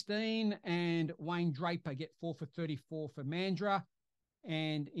 for 16 and Wayne Draper get 4 for 34 for Mandurah.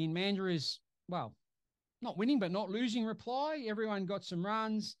 And in Mandurah's, well, not winning, but not losing reply. Everyone got some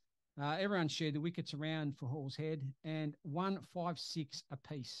runs. Everyone shared the wickets around for Hall's Head and 1, 5, 6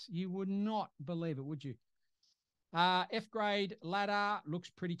 apiece. You would not believe it, would you? F grade ladder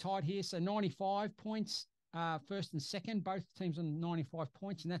looks pretty tight here. So 95 points, first and second, both teams on 95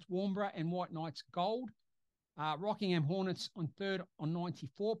 points, and that's Warnbro and White Knights Gold. Rockingham Hornets on third on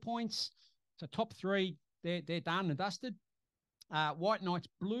 94 points. So top 3, they're done and dusted. White Knights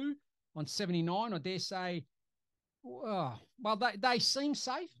Blue on 79, I dare say. Well, they seem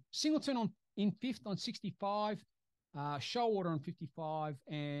safe. Singleton in 5th on 65, Shoalwater on 55,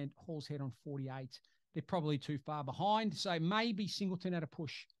 and Hall's Head on 48. They're probably too far behind, so maybe Singleton at a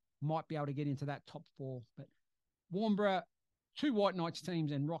push might be able to get into that top 4. But Warnbro, 2 White Knights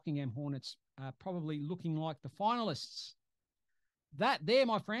teams, and Rockingham Hornets probably looking like the finalists. That there,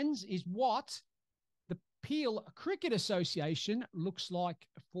 my friends, is what the Peel Cricket Association looks like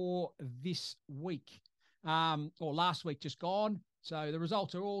for this week, or last week just gone. So the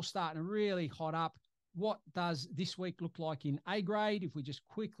results are all starting to really hot up. What does this week look like in A grade? If we just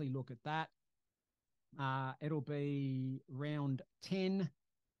quickly look at that, it'll be round 10.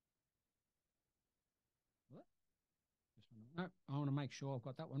 No, I want to make sure I've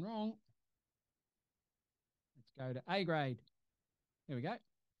got that one wrong. Let's go to A grade. There we go.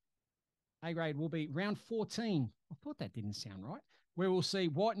 A grade will be round 14. I thought that didn't sound right. Where we'll see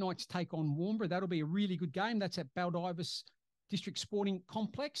White Knights take on Warnbro. That'll be a really good game. That's at Baldivis District Sporting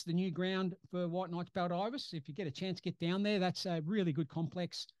Complex, the new ground for White Knights Baldivis. If you get a chance, get down there. That's a really good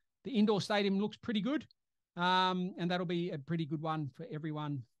complex. The indoor stadium looks pretty good, and that'll be a pretty good one for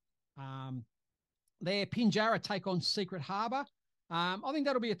everyone. There, Pinjarra take on Secret Harbour. I think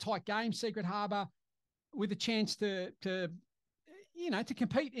that'll be a tight game. Secret Harbour with a chance to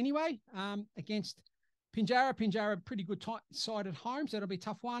compete anyway against Pinjarra. Pinjarra, pretty good side at home, so that'll be a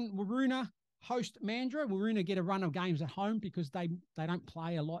tough one. Waroona host Mandurah. Waroona get a run of games at home because they don't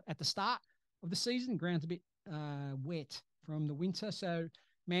play a lot at the start of the season. Ground's a bit wet from the winter, so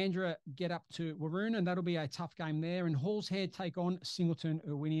Mandurah get up to Waroona, and that'll be a tough game there. And Hall's Head take on Singleton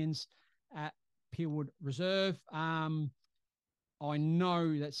Irwinians at Peelwood Reserve. I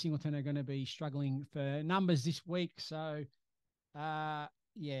know that Singleton are going to be struggling for numbers this week, so that's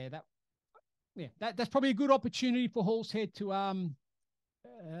probably a good opportunity for Hall's Head to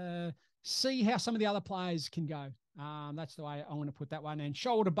see how some of the other players can go. That's the way I want to put that one. And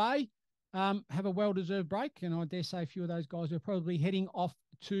Shoalwater Bay have a well-deserved break, and I dare say a few of those guys are probably heading off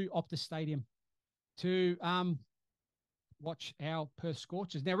to Optus Stadium to watch our Perth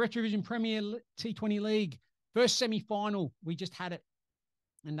Scorchers. Now, RETRAVISION Premier T20 League, first semi-final, we just had it,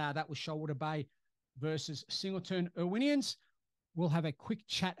 and that was Shoalwater Bay versus Singleton Irwinians. We'll have a quick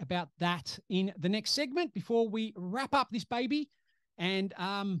chat about that in the next segment before we wrap up this baby and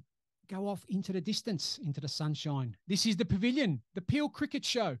go off into the distance, into the sunshine. This is The Pavilion, the Peel Cricket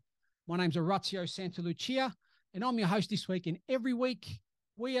Show. My name's Orazio Santalucia, and I'm your host this week. And every week,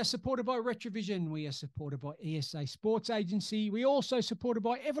 we are supported by RETRAVISION. We are supported by ESA Sports Agency. We also supported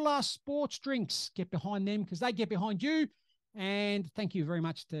by Everlast Sports Drinks. Get behind them because they get behind you. And thank you very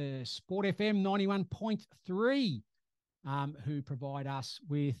much to Sport FM 91.3. Who provide us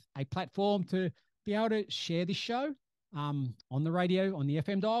with a platform to be able to share this show on the radio, on the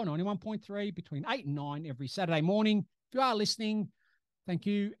FM dial, 91.3, between 8 and 9 every Saturday morning. If you are listening, thank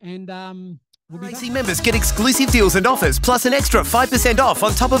you. And RAC members get exclusive deals and offers, plus an extra 5% off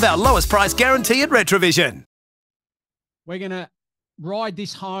on top of our lowest price guarantee at RETRAVISION. We're going to ride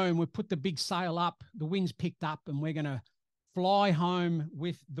this home. We've put the big sail up. The wind's picked up, and we're going to fly home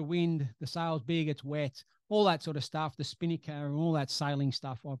with the wind. The sail's big, it's wet. All that sort of stuff, the spinnaker and all that sailing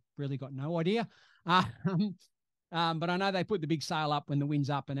stuff, I've really got no idea. But I know they put the big sail up when the wind's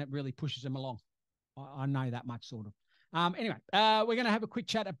up and it really pushes them along. I know that much, sort of. Anyway, we're going to have a quick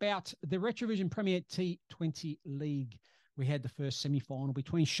chat about the RETRAVISION Premier T20 League. We had the first semi-final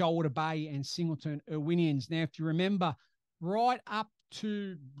between Shoalwater Bay and Singleton Irwinians. Now, if you remember, right up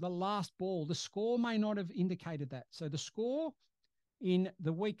to the last ball, the score may not have indicated that. So the score in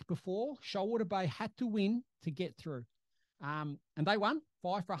the week before, Shoalwater Bay had to win to get through. And they won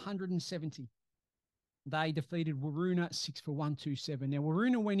 5 for 170. They defeated Waroona 6 for 127. Now,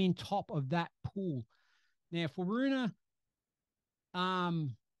 Waroona went in top of that pool. Now, for Waroona,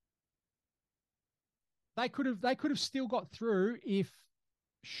 they could have still got through if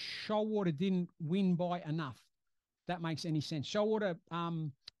Shoalwater didn't win by enough. If that makes any sense. Shoalwater,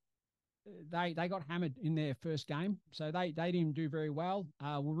 they got hammered in their first game, so they didn't do very well.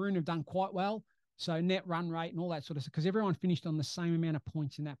 Waroona have done quite well, so net run rate and all that sort of stuff, because everyone finished on the same amount of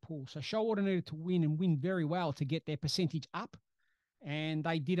points in that pool. So Shoalwater needed to win and win very well to get their percentage up, and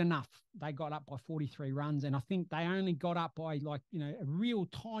they did enough. They got up by 43 runs, and I think they only got up by a real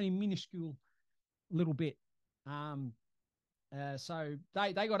tiny, minuscule little bit. So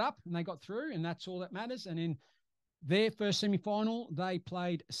they got up and they got through, and that's all that matters. And then their first semi-final, they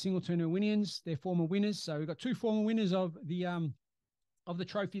played Singleton Irwinians, their former winners. So we've got two former winners of the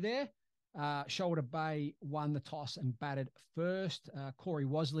trophy there. Shoalwater Bay won the toss and batted first. Corey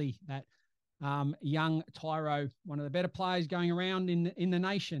Wasley, that young tyro, one of the better players going around in the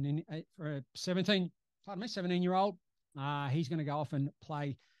nation, for a 17-year-old. He's going to go off and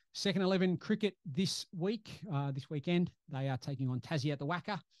play second 11 cricket this weekend. They are taking on Tassie at the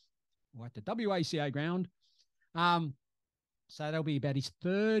Wacker, or at the WACA ground. So that'll be about his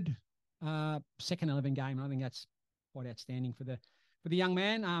third second 11 game. And I think that's quite outstanding for the young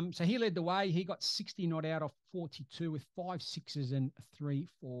man. So he led the way. He got 60 not out of 42 with 5 sixes and 3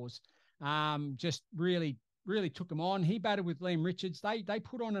 fours. Just really, really took him on. He batted with Liam Richards. They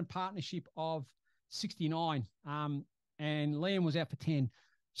put on a partnership of 69, and Liam was out for 10.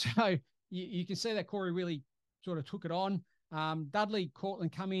 So you can see that Corey really sort of took it on. Dudley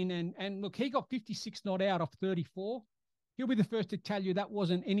Cortland come in and look, he got 56 not out of 34. He'll be the first to tell you that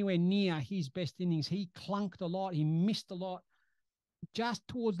wasn't anywhere near his best innings. He clunked a lot. He missed a lot just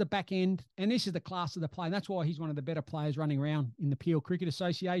towards the back end. And this is the class of the play. And that's why he's one of the better players running around in the Peel Cricket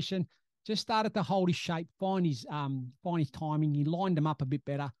Association. Just started to hold his shape, find his timing. He lined them up a bit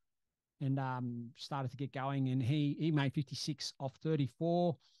better and started to get going. And he made 56 off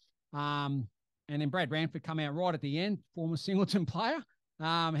 34. And then Brad Ranford come out right at the end, former Singleton player.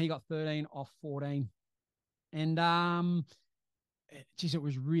 He got 13 off 14. And, it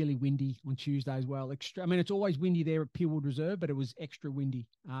was really windy on Tuesday as well. It's always windy there at Peelwood Reserve, but it was extra windy.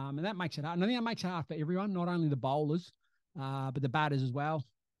 And that makes it hard. And I think that makes it hard for everyone, not only the bowlers, but the batters as well.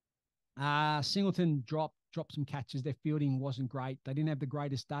 Singleton dropped some catches. Their fielding wasn't great. They didn't have the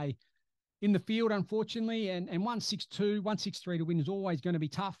greatest day in the field, unfortunately. And 162, 163 to win is always going to be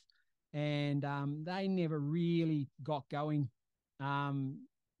tough. And they never really got going.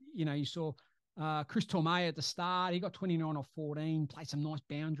 You saw Chris Tormey at the start. He got 29 off 14, played some nice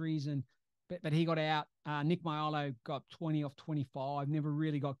boundaries, but he got out. Nick Maiolo got 20 off 25, never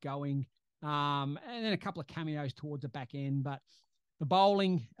really got going. And then a couple of cameos towards the back end. But the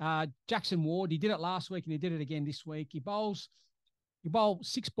bowling, Jackson Ward, he did it last week and he did it again this week. He bowled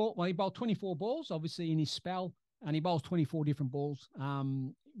 24 balls, obviously, in his spell. And he bowls 24 different balls.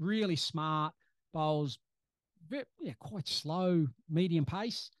 Really smart, bowls quite slow, medium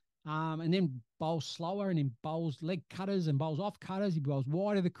pace, and then bowls slower, and then bowls leg cutters and bowls off cutters. He bowls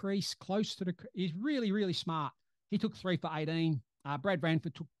wide of the crease, close to the crease. He's really, really smart. He took 3 for 18. Brad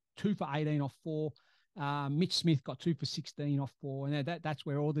Ranford took 2 for 18 off 4. Mitch Smith got 2 for 16 off 4, and that's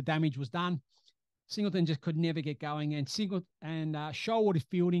where all the damage was done. Singleton just could never get going, and Shoalwater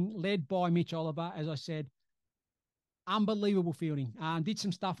fielding, led by Mitch Oliver, as I said, unbelievable fielding. Did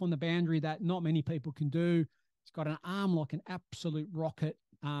some stuff on the boundary that not many people can do. He's got an arm like an absolute rocket.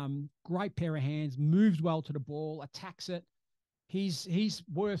 Great pair of hands, moves well to the ball, attacks it. He's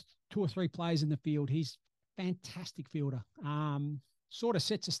worth 2 or 3 players in the field. He's fantastic fielder. Sort of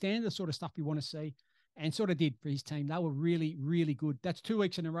sets a standard, the sort of stuff you want to see, and sort of did for his team. They were really, really good. That's 2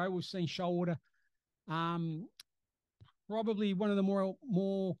 weeks in a row we've seen Shoalwater. Probably one of the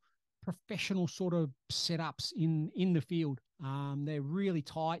more professional sort of setups in the field. They're really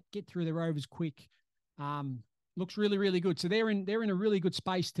tight, get through their overs quick. Looks really, really good. So they're in a really good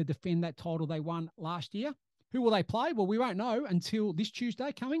space to defend that title they won last year. Who will they play? Well, we won't know until this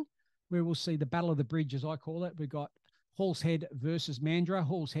Tuesday coming, where we'll see the Battle of the Bridge, as I call it. We've got Halls Head versus Mandurah.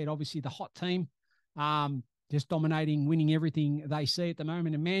 Halls Head, obviously the hot team, just dominating, winning everything they see at the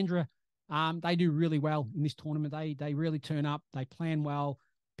moment. And Mandurah, they do really well in this tournament. They really turn up. They plan well,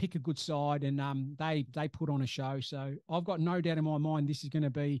 pick a good side, and they put on a show. So I've got no doubt in my mind this is going to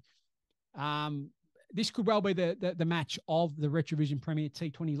be this could well be the match of the RETRAVISION Premier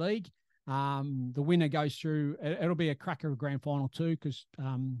T20 League. The winner goes through. It'll be a cracker of grand final too, because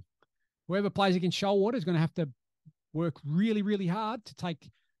whoever plays against Shoalwater is going to have to work really, really hard to take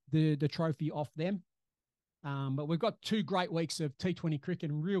the trophy off them. But we've got 2 great weeks of T20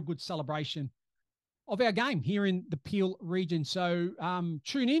 cricket and real good celebration of our game here in the Peel region. So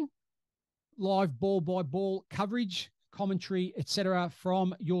tune in, live ball-by-ball coverage, commentary, etc.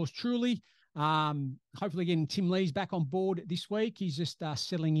 from yours truly. Hopefully getting Tim Lee's back on board this week. He's just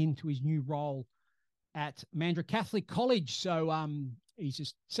settling into his new role at Mandurah Catholic College. So he's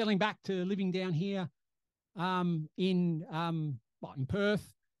just settling back to living down here in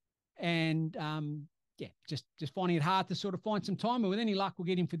Perth, and just finding it hard to sort of find some time. But with any luck, we'll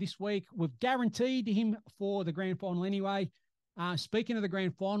get him for this week. We've guaranteed him for the grand final anyway. Speaking of the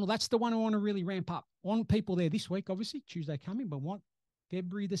grand final, that's the one I want to really ramp up. I want people there this week, obviously, Tuesday coming, but want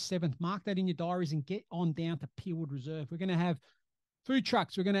February the 7th. Mark that in your diaries and get on down to Peelwood Reserve. We're going to have food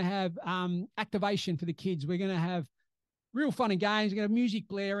trucks. We're going to have activation for the kids. We're going to have real fun and games. We're going to have music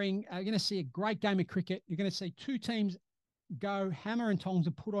blaring. You're going to see a great game of cricket. You're going to see 2 teams go hammer and tongs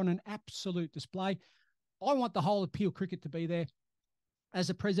and put on an absolute display. I want the whole of Peel cricket to be there. As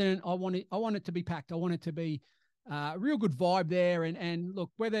a president, I want it to be packed. I want it to be a real good vibe there. And look,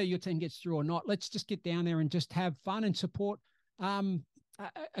 whether your team gets through or not, let's just get down there and just have fun and support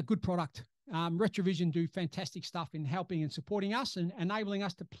a good product. RETRAVISION do fantastic stuff in helping and supporting us and enabling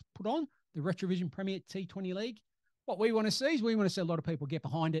us to put on the RETRAVISION Premier T20 League. What we want to see is we want to see a lot of people get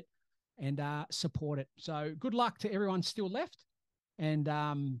behind it and support it. So good luck to everyone still left. And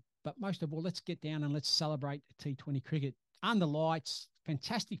but most of all, let's get down and let's celebrate T20 cricket under lights.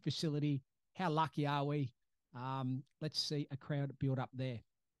 Fantastic facility. How lucky are we? Let's see a crowd build up there.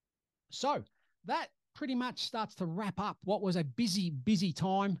 So that pretty much starts to wrap up what was a busy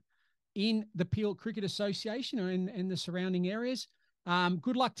time in the Peel Cricket Association and the surrounding areas.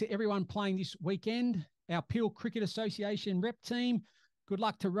 Good luck to everyone playing this weekend. Our Peel Cricket Association rep team. Good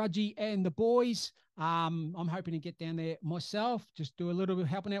luck to Rudgy and the boys. I'm hoping to get down there myself, just do a little bit of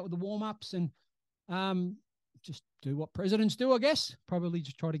helping out with the warm-ups and just do what presidents do, I guess. Probably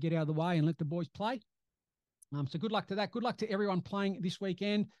just try to get out of the way and let the boys play. So good luck to that. Good luck to everyone playing this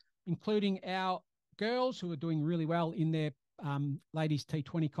weekend, including our girls who are doing really well in their ladies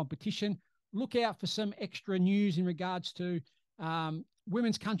T20 competition. Look out for some extra news in regards to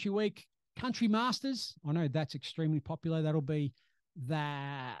Women's Country Week, Country Masters. I know that's extremely popular. That'll be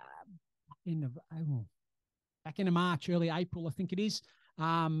back end of March, early April, I think it is,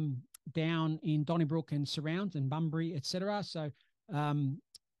 down in Donnybrook and surrounds and Bunbury, etc. So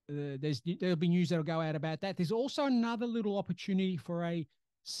there'll be news that'll go out about that. There's also another little opportunity for a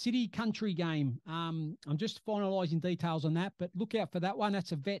city country game. I'm just finalising details on that, but look out for that one.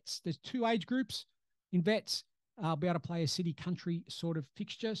 That's a vets. There's 2 age groups in vets. I'll be able to play a city country sort of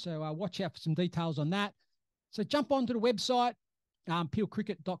fixture. So watch out for some details on that. So jump onto the website,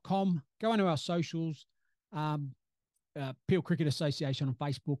 peelcricket.com, go onto our socials, Peel Cricket Association on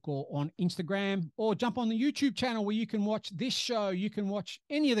Facebook or on Instagram, or jump on the YouTube channel where you can watch this show. You can watch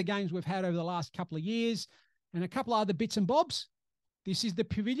any of the games we've had over the last couple of years and a couple of other bits and bobs. This is the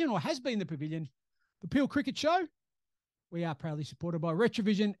Pavilion, or has been the Pavilion, the Peel Cricket Show. We are proudly supported by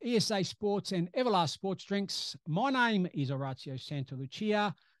RETRAVISION, ESA Sports and Everlast Sports Drinks. My name is Orazio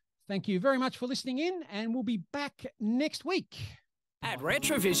Santalucia. Thank you very much for listening in, and we'll be back next week. At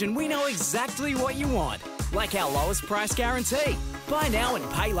RETRAVISION, we know exactly what you want. like our lowest price guarantee, buy now and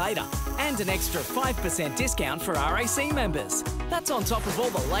pay later, and an extra 5% discount for RAC members. That's on top of all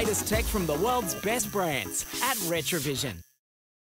the latest tech from the world's best brands at RETRAVISION.